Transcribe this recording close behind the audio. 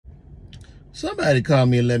Somebody call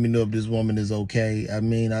me and let me know if this woman is okay. I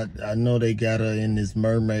mean, I know they got her in this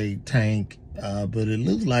mermaid tank, but it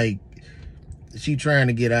looks like she trying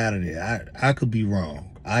to get out of there. I could be wrong.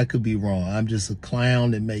 I could be wrong. I'm just a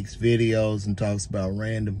clown that makes videos and talks about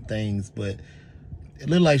random things, but it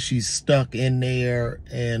looks like she's stuck in there,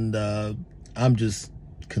 and I'm just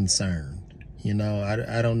concerned. You know,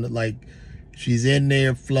 I don't like, she's in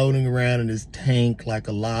there floating around in this tank like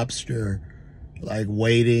a lobster, like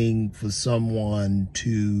waiting for someone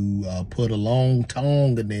to put a long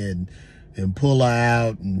tongue in there and pull her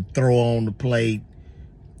out and throw her on the plate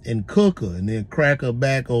and cook her and then crack her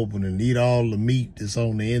back open and eat all the meat that's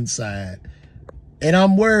on the inside. And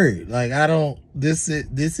I'm worried. Like, this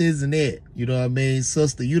isn't it. You know what I mean?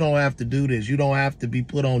 Sister, you don't have to do this. You don't have to be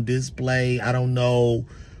put on display. I don't know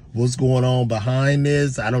what's going on behind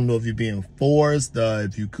this. I don't know if you're being forced.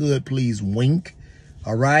 If you could, please wink.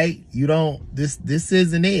 All right? You don't, this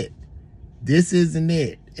isn't it. This isn't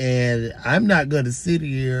it. And I'm not going to sit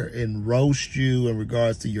here and roast you in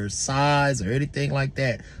regards to your size or anything like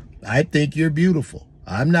that. I think you're beautiful.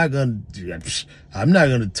 I'm not gonna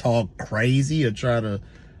talk crazy or try to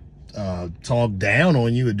talk down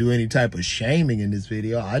on you or do any type of shaming in this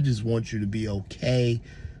video. I just want you to be okay.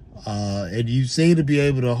 And you seem to be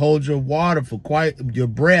able to hold your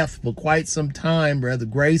breath for quite some time, rather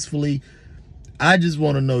gracefully. I just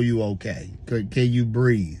want to know you okay. Can you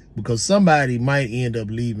breathe? Because somebody might end up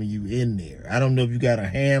leaving you in there. I don't know if you got a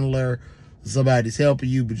handler, somebody's helping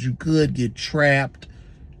you, but you could get trapped.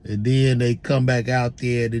 And then they come back out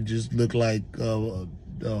there and it just look like a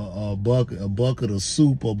bucket of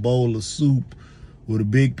soup, a bowl of soup with a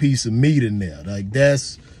big piece of meat in there. Like,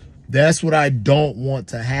 that's what I don't want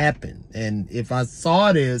to happen. And if I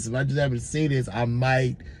saw this, if I just happened to see this, I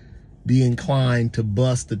might be inclined to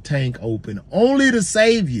bust the tank open only to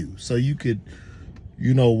save you, so you could,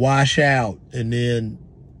 you know, wash out and then,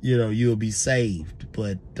 you know, you'll be saved.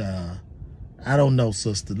 But I don't know,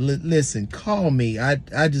 sister. Listen, call me. I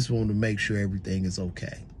just want to make sure everything is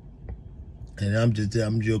okay. And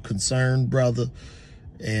I'm your concerned brother.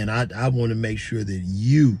 And I want to make sure that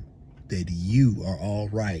you are all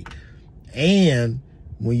right. And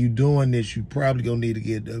when you're doing this, you probably gonna need to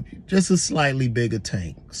get just a slightly bigger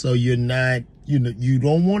tank. So you're not, you know, you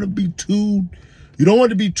don't want to be too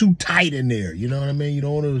tight in there. You know what I mean? You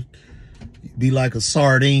don't want to be like a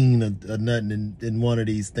sardine or nothing in one of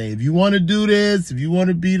these things. If you want to do this, if you want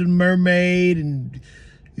to be the mermaid and,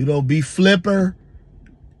 you know, be Flipper,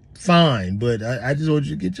 fine. But I just want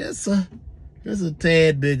you to get just a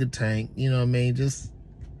tad bigger tank. You know what I mean? Just,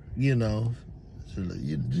 you know,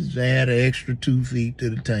 you just add an extra 2 feet to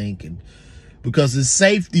the tank, and because it's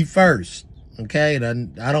safety first, okay?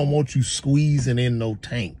 And I don't want you squeezing in no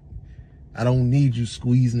tank. I don't need you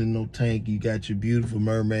squeezing in no tank. You got your beautiful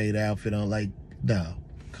mermaid outfit on. Like, no,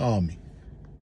 call me.